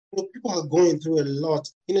People are going through a lot,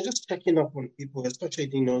 just checking up on people, especially,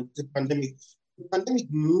 the pandemic. The pandemic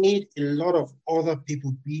made a lot of other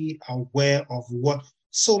people be aware of what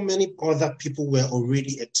so many other people were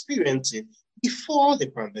already experiencing before the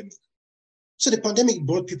pandemic. So the pandemic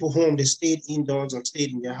brought people home. They stayed indoors and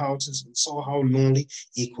stayed in their houses and saw how lonely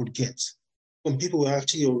it could get. When people were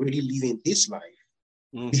actually already living this life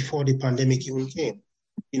before the pandemic even came.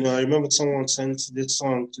 I remember someone sent this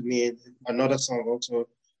song to me, another song also.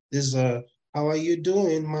 This how are you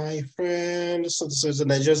doing, my friend? So it's a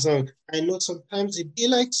Nigerian song. I know sometimes it be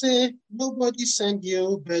like say nobody sent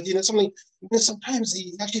you, but something. Sometimes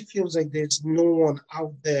it actually feels like there's no one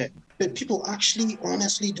out there, but people actually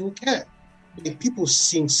honestly do care. Like, people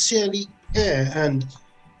sincerely care, and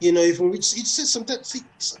if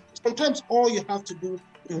it's sometimes all you have to do,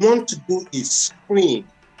 you want to do is scream.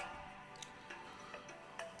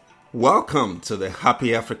 Welcome to the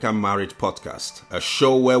Happy African Marriage Podcast, a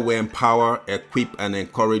show where we empower, equip, and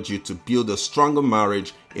encourage you to build a stronger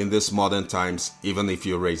marriage in these modern times, even if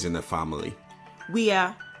you're raising a family. We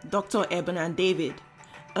are Dr. Eben and David,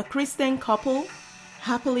 a Christian couple,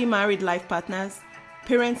 happily married life partners,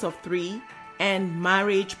 parents of 3, and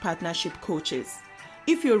marriage partnership coaches.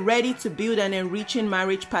 If you're ready to build an enriching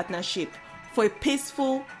marriage partnership for a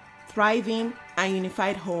peaceful, thriving, and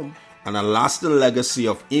unified home, and a lasting legacy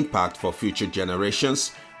of impact for future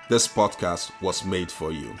generations, this podcast was made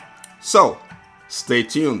for you. So, stay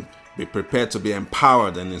tuned, be prepared to be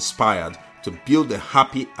empowered and inspired to build the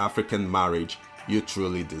happy African marriage you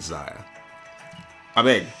truly desire.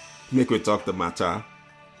 Abeg, make we talk the matter.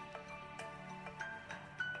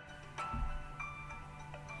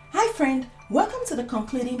 Hi friend, welcome to the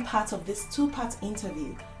concluding part of this 2-part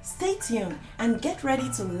interview. Stay tuned and get ready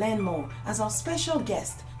to learn more as our special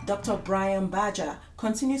guest, Dr. Bajah,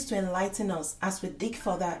 continues to enlighten us as we dig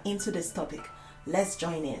further into this topic. Let's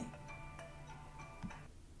join in.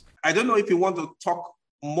 I don't know if you want to talk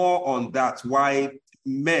more on that, why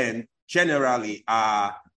men generally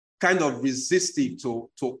are kind of resistive to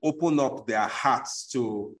open up their hearts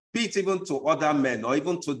to, be it even to other men or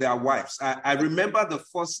even to their wives. I remember the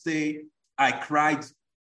first day I cried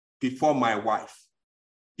before my wife.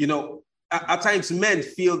 At times men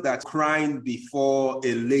feel that crying before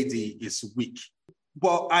a lady is weak.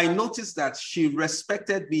 But I noticed that she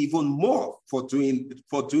respected me even more for doing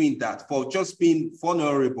that, for just being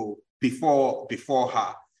vulnerable before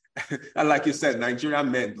her. And like you said, Nigerian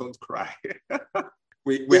men don't cry.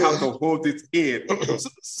 we have to hold it in.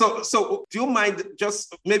 So do you mind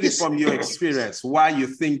just maybe from your experience why you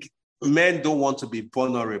think men don't want to be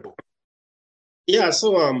vulnerable? Yeah,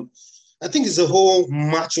 so I think it's a whole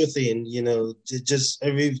macho thing, just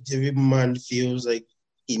every man feels like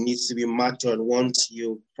he needs to be macho, and once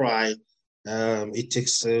you cry, it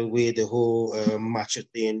takes away the whole macho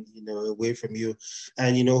thing, away from you.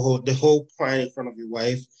 And, the whole crying in front of your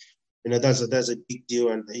wife, that's a big deal,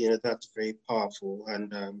 and, that's very powerful.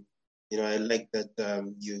 And, I like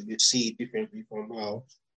that you see it differently from how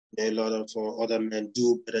a lot of other men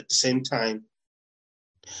do, but at the same time,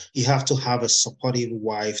 you have to have a supportive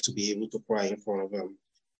wife to be able to cry in front of them.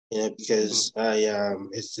 Because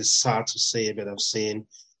it's just sad to say, but I've seen,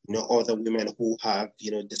 other women who have,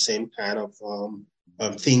 the same kind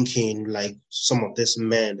of thinking, like some of these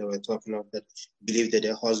men that we're talking of, that believe that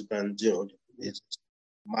their husband, is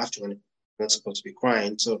macho and not supposed to be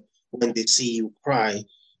crying. So when they see you cry,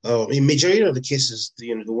 in majority of the cases,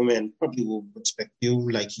 the women probably will respect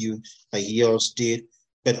you like yours did.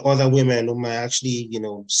 But other women who might actually,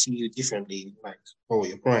 see you differently, like, oh,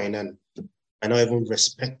 you're crying, and not even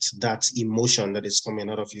respect that emotion that is coming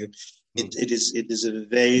out of you. It is a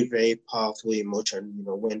very, very powerful emotion,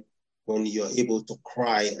 when you're able to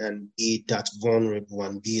cry and be that vulnerable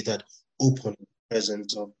and be that open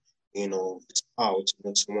presence of, out,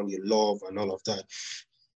 someone you love and all of that.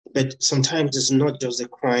 But sometimes it's not just the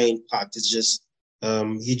crying part. It's just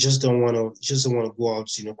you just don't want to go out,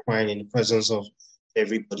 crying in the presence of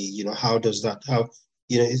everybody. How does the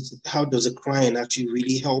crying actually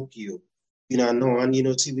really help you? No,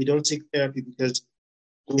 and see, we don't take therapy because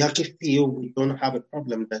we actually feel we don't have a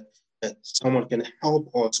problem that someone can help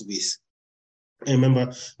us with. I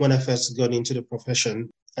remember when I first got into the profession,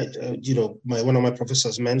 one of my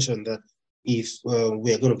professors mentioned that if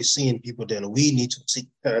we're going to be seeing people, then we need to seek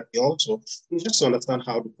therapy also, just to understand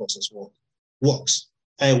how the process works.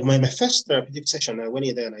 My first therapeutic session, I went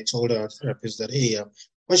in there and I told our therapist that, hey,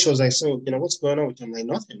 when she was like, so, what's going on with you? I'm like,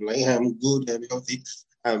 nothing. Like, I'm good, I'm healthy,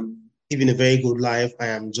 I'm living a very good life. I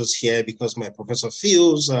am just here because my professor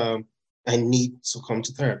feels I need to come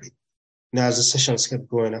to therapy. Now, as the sessions kept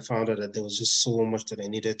going, I found out that there was just so much that I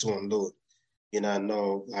needed to unload.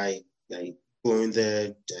 No, I go in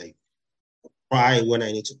there, I cry when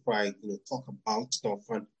I need to cry, talk about stuff.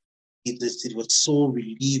 And it was so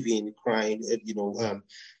relieving crying,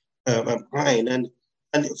 I'm crying. And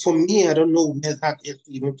for me, I don't know where that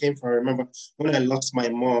even came from. I remember when I lost my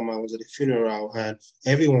mom, I was at a funeral and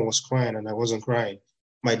everyone was crying and I wasn't crying.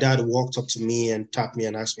 My dad walked up to me and tapped me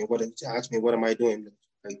and asked me, what am I doing?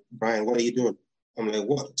 Like, Brian, what are you doing? I'm like,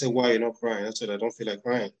 what? I said, why are you not crying? I said, I don't feel like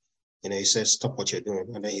crying. He said, stop what you're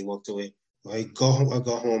doing. And then he walked away. I got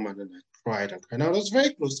home and then I cried and cried. And I was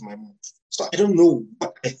very close to my mom. So I don't know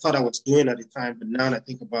what I thought I was doing at the time, but now I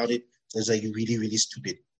think about it, it's like really, really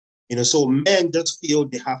stupid. So men just feel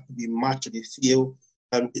they have to be macho. They feel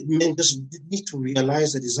men just need to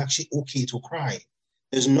realize that it's actually okay to cry.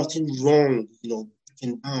 There's nothing wrong,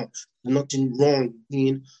 breaking down. There's nothing wrong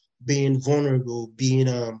being vulnerable, being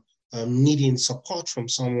needing support from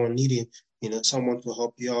someone, needing someone to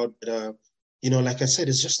help you out. But like I said,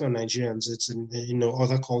 it's just not Nigerians. It's in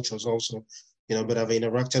other cultures also. But I've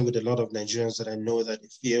interacted with a lot of Nigerians that I know that they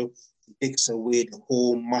feel it takes away the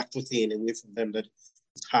whole macho thing away from them, that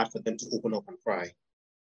it's hard for them to open up and cry.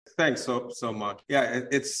 Thanks so much. Yeah,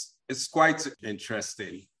 it's quite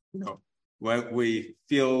interesting, when we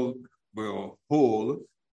feel we're whole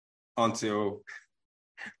until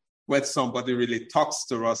when somebody really talks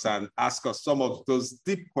to us and asks us some of those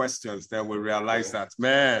deep questions, then we realize that,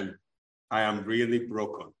 man, I am really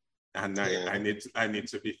broken and I need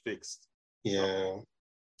to be fixed. Yeah.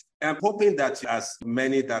 I'm hoping that as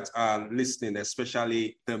many that are listening,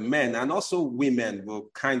 especially the men and also women,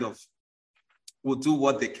 will do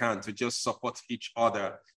what they can to just support each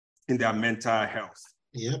other in their mental health.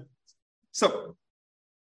 Yeah. So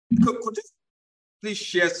could you please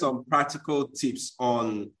share some practical tips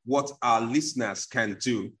on what our listeners can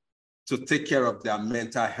do to take care of their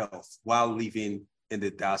mental health while living in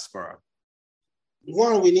the diaspora?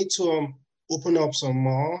 One, we need to open up some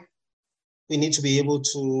more. We need to be able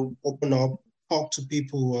to open up, talk to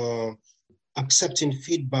people, accepting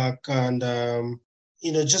feedback, and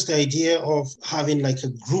just the idea of having like a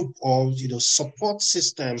group of support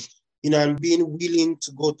system, and being willing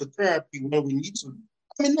to go to therapy when we need to.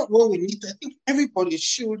 I mean, not when we need to. I think everybody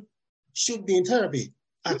should be in therapy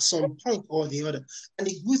at some point or the other. And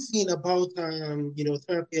the good thing about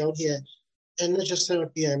therapy out here, and not just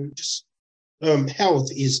therapy and just health,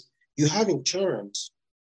 is you have insurance.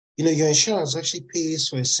 Your insurance actually pays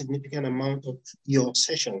for a significant amount of your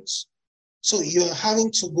sessions. So you're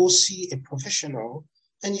having to go see a professional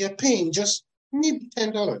and you're paying just maybe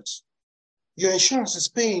 $10. Your insurance is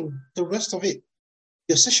paying the rest of it.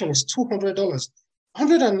 Your session is $200.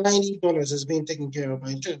 $190 is being taken care of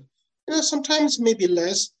by insurance. Sometimes maybe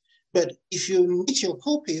less, but if you meet your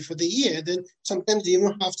copay for the year, then sometimes you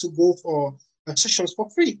even have to go for sessions for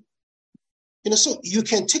free. So you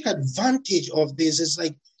can take advantage of this. It's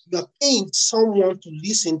like you're paying someone to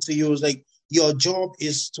listen to you. It's like your job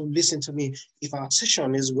is to listen to me. If our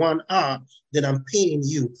session is 1 hour, then I'm paying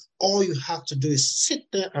you. All you have to do is sit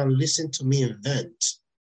there and listen to me and vent.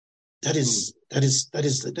 That is, I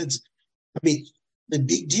mean, the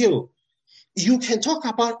big deal. You can talk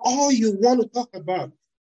about all you want to talk about.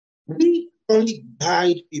 We only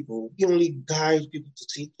guide people. We only guide people to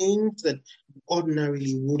see things that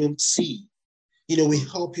ordinarily wouldn't see. We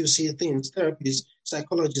help you see things. Therapists,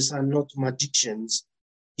 psychologists are not magicians,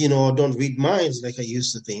 don't read minds like I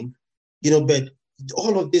used to think, but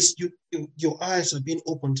all of this, your eyes have been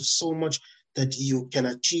open to so much that you can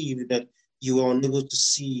achieve that you are unable to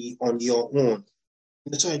see on your own.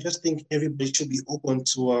 So I just think everybody should be open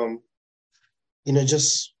to,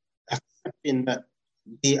 just accepting that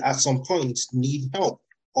they at some point need help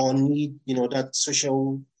or need, that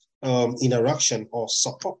social interaction or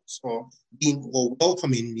support or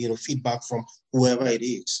welcoming, feedback from whoever it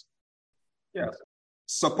is. Yeah,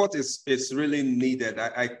 support is really needed.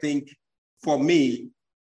 I think for me,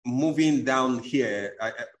 moving down here,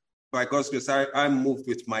 by God's grace, I moved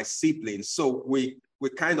with my siblings, so we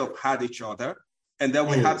kind of had each other, and then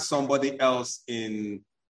we had somebody else in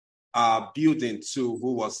our building too,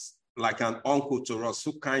 who was like an uncle to us,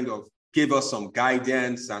 who kind of gave us some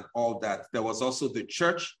guidance and all that. There was also the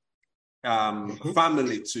church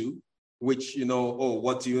family too, which,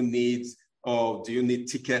 what do you need? Or do you need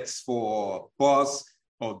tickets for bus?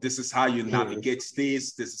 Or this is how you navigate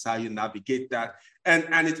this is how you navigate that.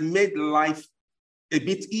 And it made life a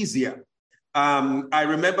bit easier. I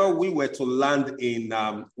remember we were to land in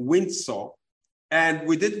Windsor, and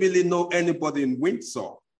we didn't really know anybody in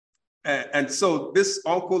Windsor. And so this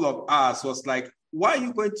uncle of ours was like, why are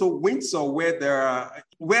you going to Windsor where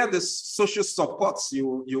the social supports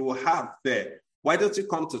you have there? why don't you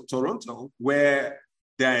come to Toronto, where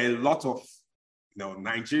there are a lot of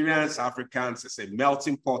Nigerians, Africans? It's a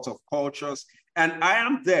melting pot of cultures, and I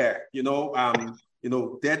am there,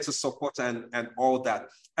 there to support and all that.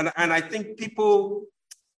 And I think people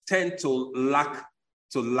tend to lack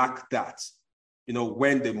that,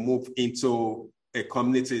 when they move into a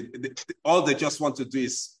community. All they just want to do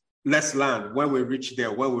is, let's land. When we reach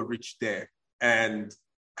there, and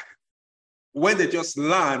when they just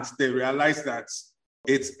land, they realize that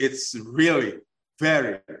it's really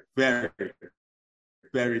very, very,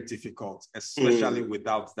 very difficult, especially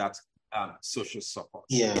without that social support.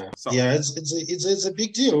 It's a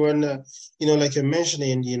big deal. And like you're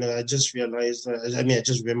mentioning, I just realized. I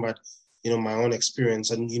just remembered, my own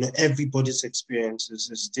experience, and everybody's experience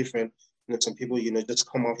is different. Some people, just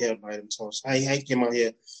come out here by themselves. I came out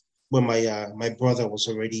here when my brother was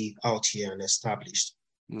already out here and established.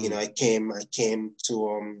 I came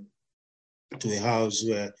to a house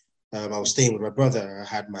where I was staying with my brother. I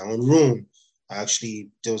had my own room.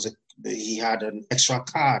 He had an extra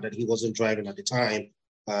car that he wasn't driving at the time.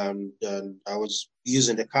 And I was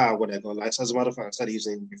using the car when I got licensed. As a matter of fact, I started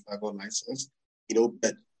using it before I got licensed,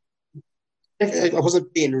 but I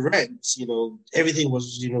wasn't paying rent, everything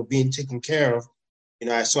was, being taken care of,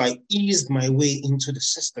 so I eased my way into the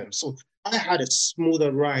system. So I had a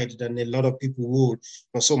smoother ride than a lot of people would.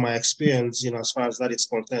 So my experience, as far as that is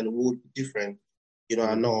concerned, would be different,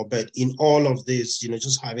 I know. But in all of this,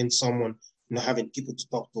 just having someone, having people to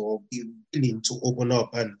talk to or be willing to open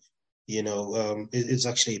up, and, it's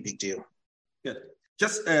actually a big deal. Good.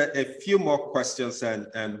 Just a few more questions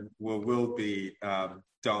and we will be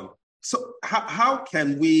done. So how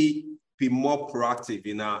can we be more proactive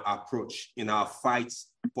in our approach, in our fights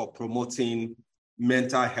for promoting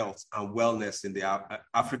mental health and wellness in the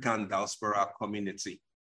African diaspora community?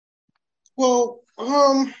 Well,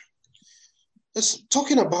 just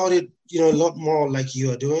talking about it, a lot more like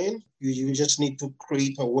you are doing. You just need to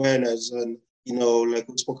create awareness, and like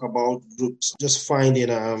we spoke about groups, just finding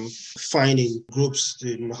groups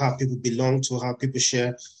to how people belong to, how people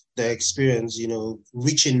share their experience,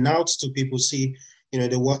 reaching out to people. See, the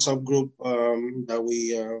WhatsApp group that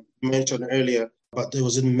we mentioned earlier, but there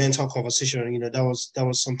was a mental conversation, that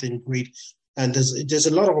was something great. And there's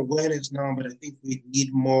a lot of awareness now, but I think we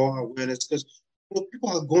need more awareness, because people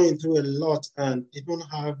are going through a lot and they don't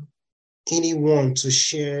have anyone to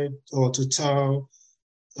share or to tell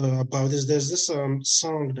about this. There's this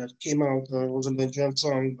song that came out, it was a Nigerian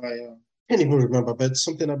song by, I can't even remember, but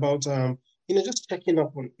something about just checking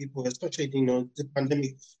up on people, especially, the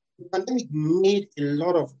pandemic. The pandemic made a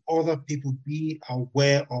lot of other people be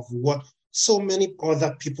aware of what so many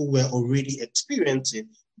other people were already experiencing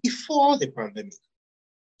before the pandemic.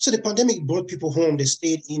 So the pandemic brought people home. They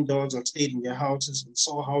stayed indoors and stayed in their houses and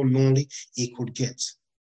saw how lonely it could get.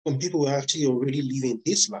 When people were actually already living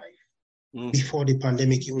this life before the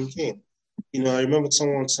pandemic even came. I remember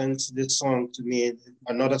someone sent this song to me,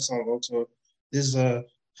 another song also. This I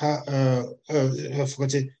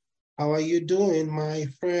forgot it. How are you doing, my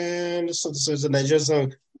friend? So it's a Nigerian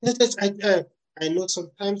song. I know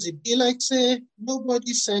sometimes it be like, say,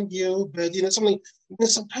 nobody sent you, but something.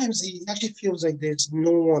 Sometimes it actually feels like there's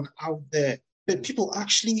no one out there, but people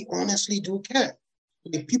actually honestly do care.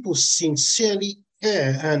 Like, people sincerely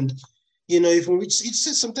care, and it's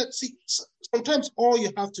sometimes all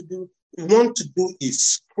you have to want to do is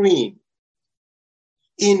scream.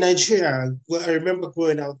 In Nigeria, where I remember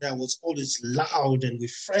growing out there, was always loud and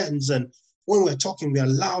with friends. And when we're talking, we are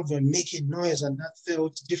loud, we're making noise, and that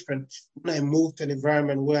felt different. When I moved to an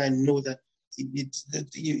environment where I know that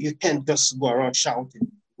you can't just go around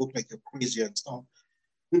shouting, look like you're crazy and stuff.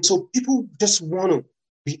 And so people just want to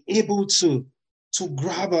be able to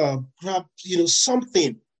grab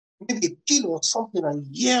something, maybe a pillow or something, and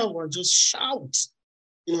yell or just shout,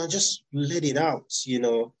 and just let it out,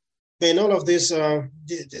 But in all of this,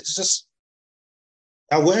 it's just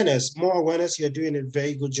awareness, more awareness. You're doing a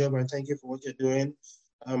very good job, and thank you for what you're doing.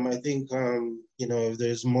 I think, if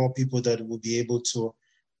there's more people that will be able to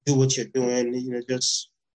do what you're doing,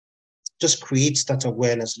 just create that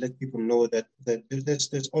awareness. Let people know that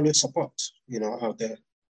there's always support, out there.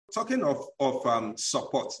 Talking of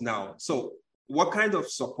support now, so what kind of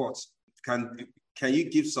support can you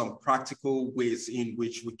give some practical ways in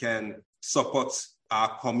which we can support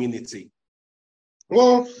our community?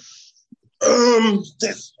 Well,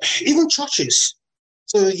 even churches.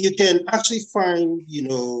 So you can actually find,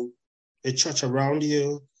 a church around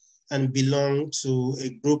you and belong to a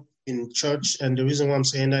group in church. And the reason why I'm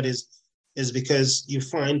saying that is because you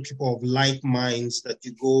find people of like minds that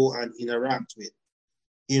you go and interact with.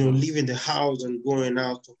 leaving the house and going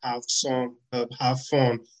out to have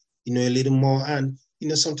fun, a little more. And,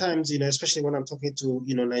 sometimes, especially when I'm talking to,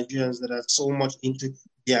 Nigerians that are so much into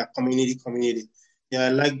their community. Yeah, I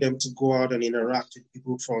like them to go out and interact with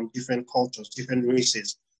people from different cultures, different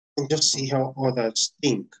races, and just see how others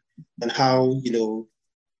think and how,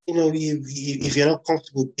 if you're not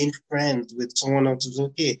comfortable being friends with someone else, it's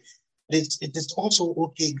okay. It is also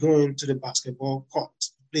okay going to the basketball court,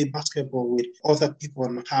 play basketball with other people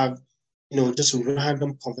and have, just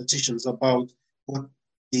random conversations about what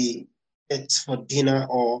they eat for dinner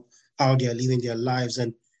or how they are living their lives.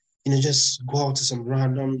 And, just go out to some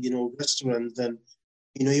random, restaurants and,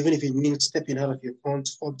 even if it means stepping out of your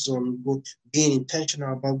comfort zone, being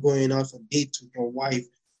intentional about going out for dates with your wife,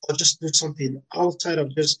 or just do something outside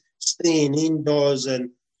of just staying indoors and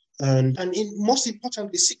most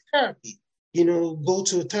importantly, seek therapy. Go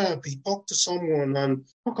to therapy, talk to someone and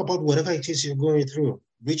talk about whatever it is you're going through.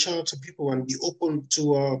 Reach out to people and be open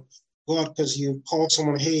to go out because you call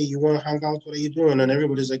someone, hey, you want to hang out? What are you doing? And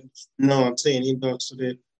everybody's like, no, I'm staying indoors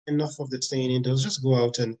today. Enough of the staying indoors. Just go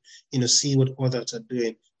out and, see what others are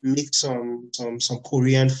doing. Make some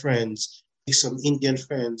Korean friends, make some Indian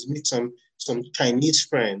friends, make some Chinese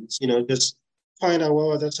friends, just find out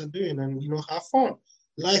what others are doing and, have fun.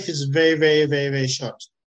 Life is very, very, very, very short.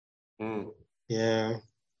 Mm. Yeah.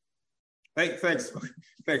 Thanks for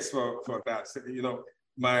that.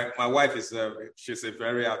 My wife she's a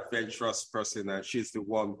very adventurous person, and she's the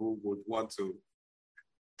one who would want to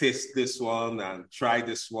taste this one and try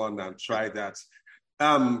this one and try that.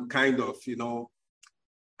 I'm kind of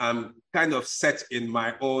set in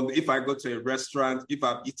my own. If I go to a restaurant, if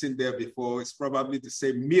I've eaten there before, it's probably the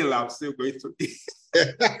same meal I'm still going to eat.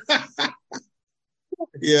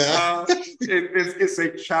 Yeah. It's a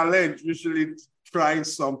challenge, usually trying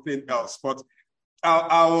something else, but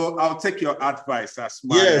I'll take your advice as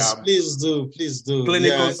my yes, please do.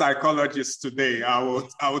 clinical psychologist today. I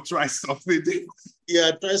will try something different.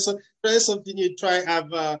 Yeah, try something you try.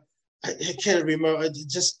 I can't remember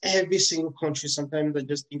just every single country. Sometimes I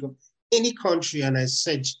just think of any country and I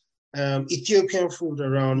search Ethiopian food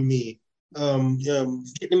around me,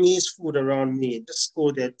 Vietnamese food around me. Just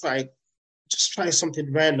go there, just try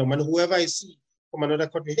something random. And whoever I see from another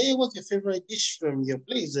country, hey, what's your favorite dish from your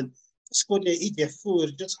place? And just go there, eat their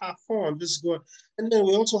food, just have fun, just go. And then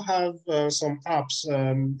we also have some apps.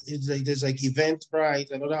 There's like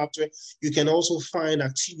Eventbrite and other apps where you can also find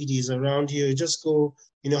activities around you. Just go,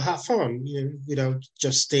 have fun, without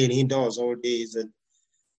just staying indoors all days. And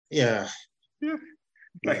yeah.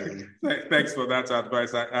 Thanks for that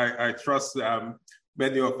advice. I trust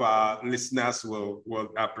many of our listeners will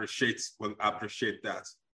appreciate that.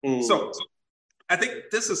 Mm. So I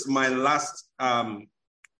think this is my last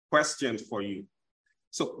question for you.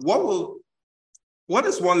 So what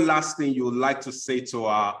is one last thing you would like to say to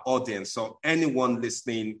our audience or anyone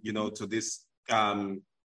listening, to this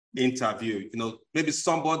interview? Maybe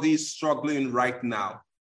somebody struggling right now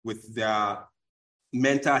with their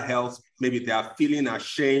mental health. Maybe they are feeling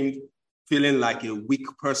ashamed, feeling like a weak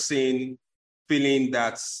person, feeling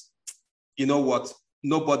that,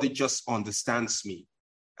 nobody just understands me.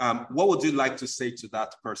 What would you like to say to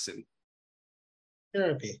that person?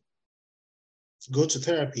 Therapy. Go to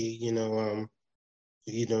therapy,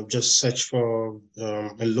 just search for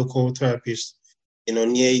a local therapist,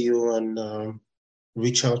 near you and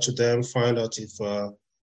reach out to them, find out if,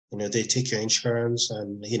 they take your insurance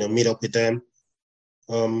and, meet up with them.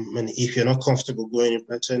 And if you're not comfortable going in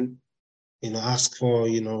person, ask for,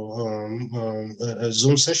 a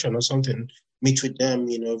Zoom session or something, meet with them,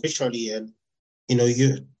 virtually and,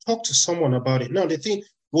 you talk to someone about it. Now, the thing,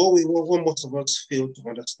 what most of us fail to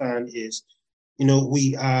understand is,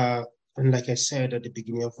 we are, and like I said at the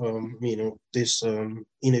beginning of, this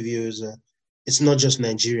interview is, it's not just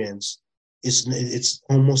Nigerians. It's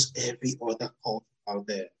almost every other culture out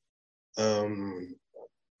there.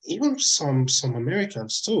 Even some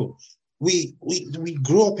Americans too. We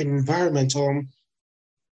grew up in an environment.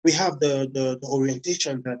 We have the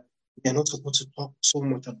orientation that we are not supposed to talk so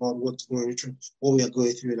much about what we are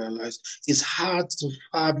going through in our lives. It's hard to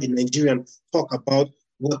have a Nigerian talk about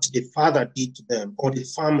what the father did to them or the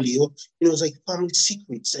family, or it's like family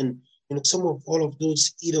secrets, and some of all of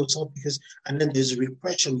those eat us up and then there's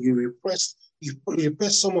repression. You repress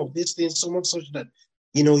some of these things so much such that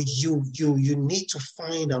you need to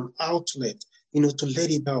find an outlet, to let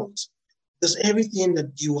it out. Because everything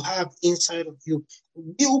that you have inside of you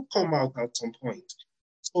will come out at some point.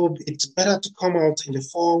 So it's better to come out in the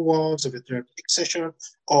four walls of a therapeutic session,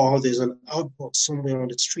 or there's an outbox somewhere on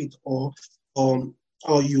the street, or it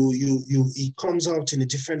comes out in a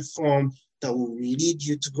different form that will lead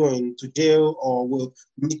you to go into jail or will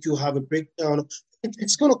make you have a breakdown,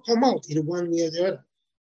 it's going to come out in one way or the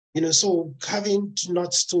other. So having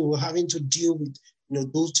to deal with,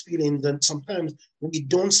 those feelings, and sometimes we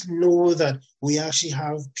don't know that we actually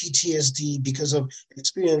have PTSD because of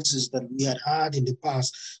experiences that we had in the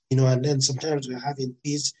past, and then sometimes we're having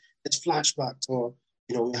these flashbacks, or,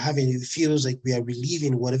 it feels like we are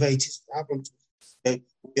reliving whatever it is that happened to us.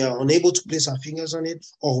 We are unable to place our fingers on it,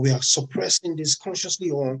 or we are suppressing this consciously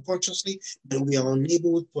or unconsciously, and we are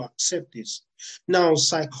unable to accept this. Now,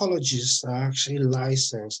 psychologists are actually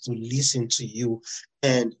licensed to listen to you,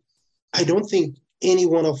 and I don't think any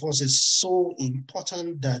one of us is so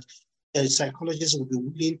important that a psychologist will be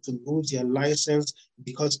willing to lose their license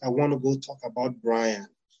because I want to go talk about Brian.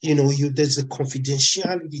 There's a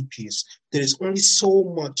confidentiality piece. There is only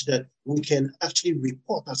so much that we can actually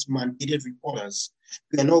report as mandated reporters.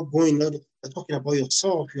 We are not talking about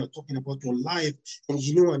yourself, you are talking about your life. And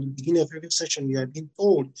at the beginning of every session, you are being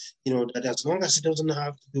told, that as long as it doesn't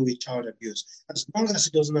have to do with child abuse, as long as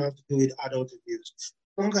it doesn't have to do with adult abuse,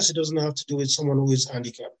 as long as it doesn't have to do with someone who is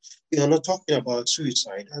handicapped, we are not talking about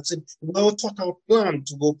suicide. That's a well thought out plan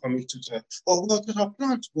to go commit suicide, or well thought out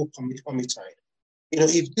plan to go commit homicide.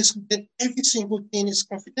 Then every single thing is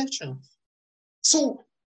confidential. So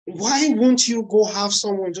why won't you go have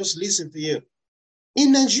someone just listen to you?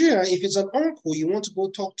 In Nigeria, if it's an uncle, you want to go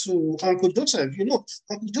talk to Uncle Joseph,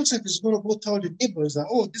 Uncle Joseph is going to go tell the neighbors that,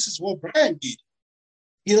 oh, this is what Brian did.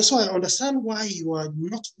 So I understand why you are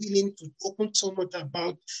not willing to open so much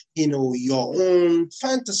about, your own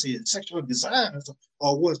fantasies, sexual desires,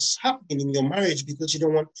 or what's happening in your marriage, because you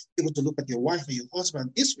don't want people to look at your wife or your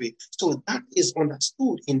husband this way. So that is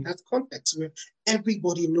understood in that context where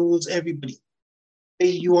everybody knows everybody.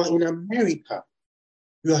 You are in America,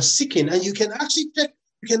 you are seeking, and you can actually check.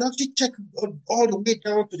 You can actually check all the way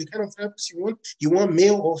down to the kind of therapist you want. You want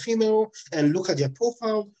male or female, and look at their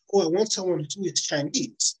profile. Or I want someone who is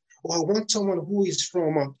Chinese, or I want someone who is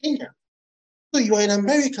from Kenya. So you are in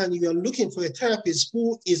America and you are looking for a therapist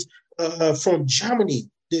who is from Germany,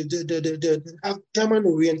 the have German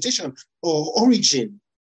orientation or origin.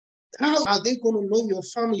 How are they going to know your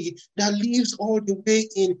family that lives all the way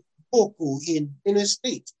in Boko in a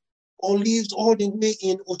state, or lives all the way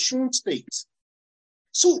in Osun State?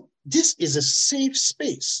 So this is a safe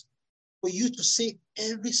space for you to say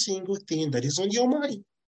every single thing that is on your mind.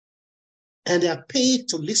 And they are paid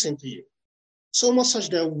to listen to you. So much such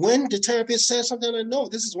that when the therapist says something, I know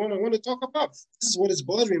this is what I want to talk about. This is what is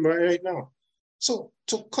bothering me right now. So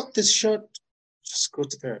to cut this short, just go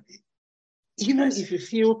to therapy. Even if you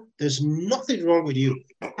feel there's nothing wrong with you,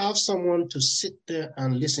 have someone to sit there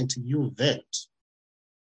and listen to you vent.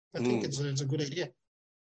 I think it's a good idea.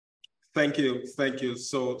 Thank you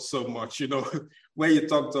so much. When you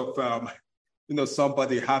talked of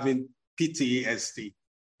somebody having PTSD,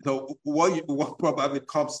 what probably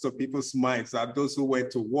comes to people's minds are those who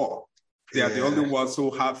went to war. They are the only ones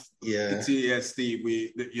who have PTSD.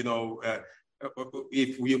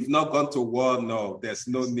 If we've not gone to war, no, there's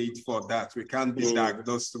no need for that. We can't be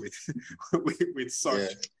diagnosed with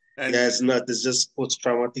such. It's not. It's just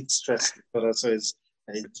post-traumatic stress. So it's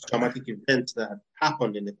a traumatic event that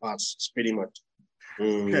happened in the past. It's pretty much.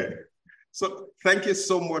 Okay. So thank you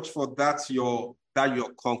so much for that. Your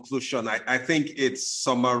conclusion. I think it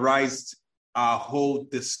summarized our whole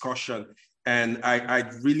discussion, and I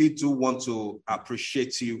really do want to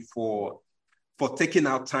appreciate you for taking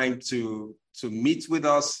our time to meet with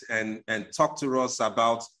us and talk to us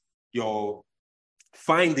about your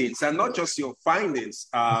findings, and not just your findings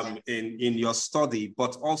in your study,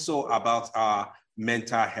 but also about our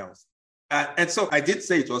mental health. And so I did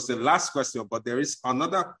say it was the last question, but there is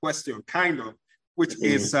another question, which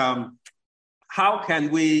is how can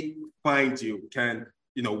we find you?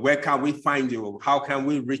 Where can we find you? How can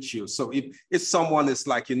we reach you? So if someone is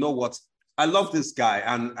like, you know what, I love this guy,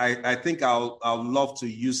 and I think I'll love to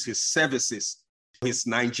use his services. He's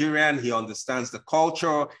Nigerian, he understands the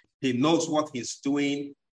culture, he knows what he's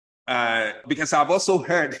doing. Because I've also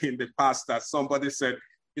heard in the past that somebody said,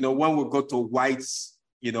 when we go to whites,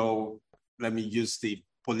 let me use the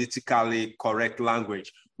politically correct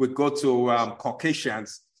language, we go to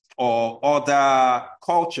Caucasians or other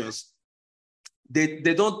cultures, they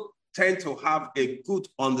don't tend to have a good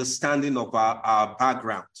understanding of our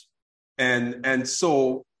background. And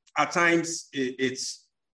so at times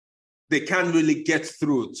they can't really get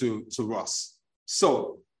through to us.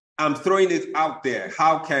 So I'm throwing it out there.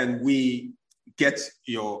 How can we get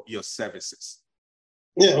your services?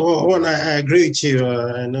 Yeah, well, I agree with you.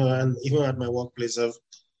 I know, and even at my workplace,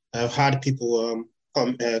 I've had people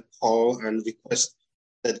come call and request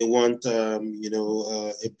that they want, a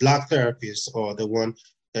Black therapist, or they want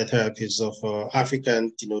a therapist of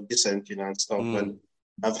African, descent, and stuff. And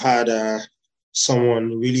I've had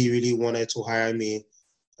someone really wanted to hire me,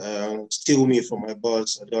 steal me from my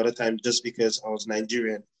boss the other time, just because I was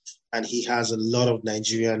Nigerian, and he has a lot of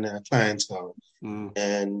Nigerian clientele.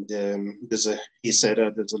 And he said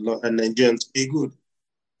there's a lot, and Nigerians pay good.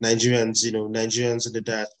 Nigerians in the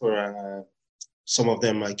diaspora, some of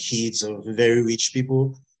them are kids of very rich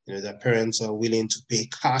people. Their parents are willing to pay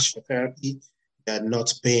cash for therapy. They're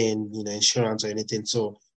not paying, insurance or anything.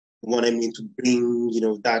 So wanted me to bring,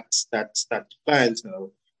 that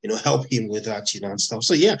clientele, help him with that, and stuff.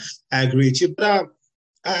 So yeah, I agree with you. But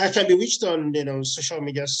I can be reached on, social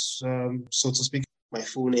media, so to speak. My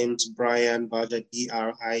full name's Brian Bajah,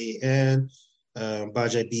 Brian,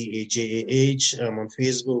 Bajah, Bajah. I'm on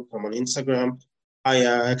Facebook. I'm on Instagram.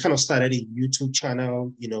 I kind of started a YouTube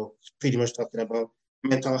channel, pretty much talking about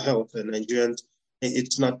mental health and Nigerians.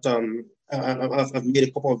 It's not, I've made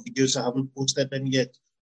a couple of videos. I haven't posted them yet,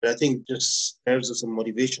 but I think just there's some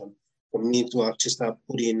motivation for me to actually start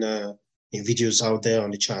putting videos out there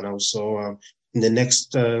on the channel. So in the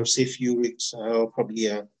next, say, few weeks, I'll probably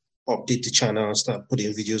update the channel and start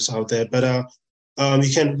putting videos out there. But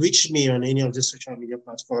you can reach me on any of the social media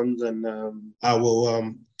platforms, and I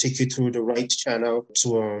will take you through the right channel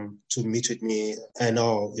to meet with me and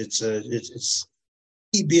all. It's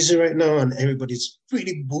pretty busy right now, and everybody's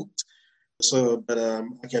pretty booked. So, but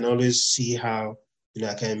I can always see how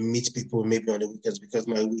I can meet people maybe on the weekends, because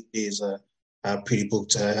my weekdays are pretty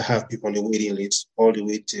booked. I have people on the waiting list all the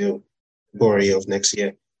way to February of next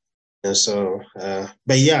year. And so,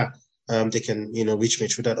 but yeah. They can, reach me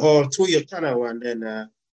through that, or through your channel, and then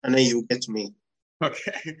you get me.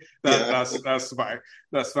 Okay, that's fine.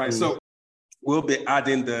 That's fine. So we'll be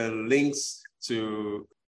adding the links to,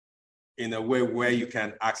 in a way where you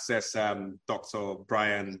can access Dr.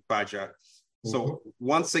 Brian Bajah. So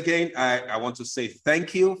once again, I want to say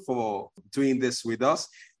thank you for doing this with us.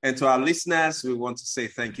 And to our listeners, we want to say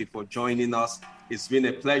thank you for joining us. It's been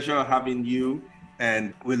a pleasure having you.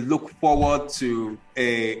 And we look forward to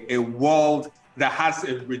a world that has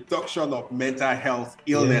a reduction of mental health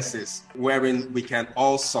illnesses, wherein we can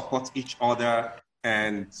all support each other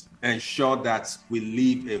and ensure that we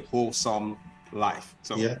live a wholesome life.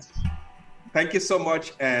 So thank you so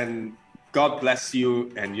much, and God bless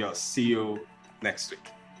you and yours. See you next week.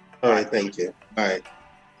 All right, thank you. Bye.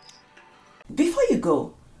 Before you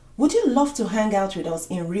go, would you love to hang out with us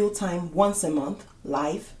in real time once a month,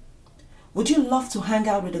 live? Would you love to hang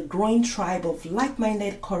out with a growing tribe of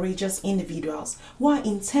like-minded, courageous individuals who are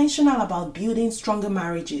intentional about building stronger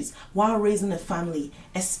marriages while raising a family,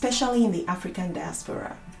 especially in the African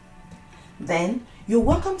diaspora? Then, you're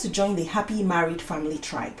welcome to join the Happy Married Family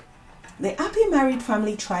Tribe. The Happy Married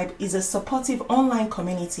Family Tribe is a supportive online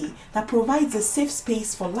community that provides a safe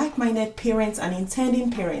space for like-minded parents and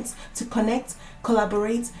intending parents to connect,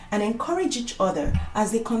 collaborate, and encourage each other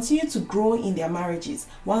as they continue to grow in their marriages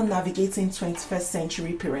while navigating 21st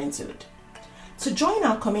century parenthood. To join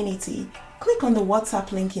our community, click on the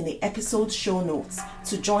WhatsApp link in the episode show notes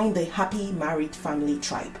to join the Happy Married Family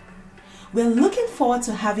Tribe. We're looking forward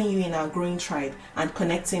to having you in our growing tribe and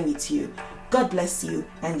connecting with you. God bless you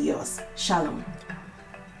and yours. Shalom.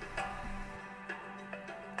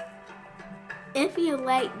 If you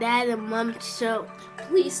like Dad and Mom's show,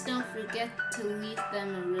 please don't forget to leave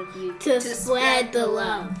them a review to spread the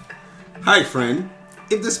love. Hi friend,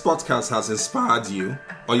 if this podcast has inspired you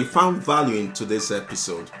or you found value in today's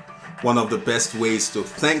episode, one of the best ways to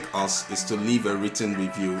thank us is to leave a written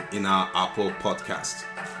review in our Apple podcast.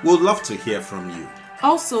 We'd love to hear from you.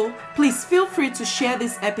 Also, please feel free to share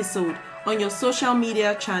this episode on your social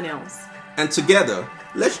media channels. And together,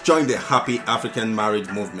 let's join the Happy African Marriage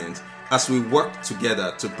movement as we work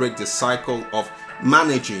together to break the cycle of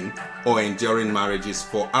managing or enduring marriages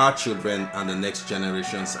for our children and the next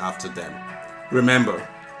generations after them. Remember,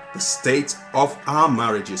 the state of our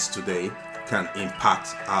marriages today can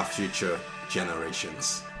impact our future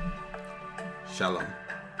generations. Shalom.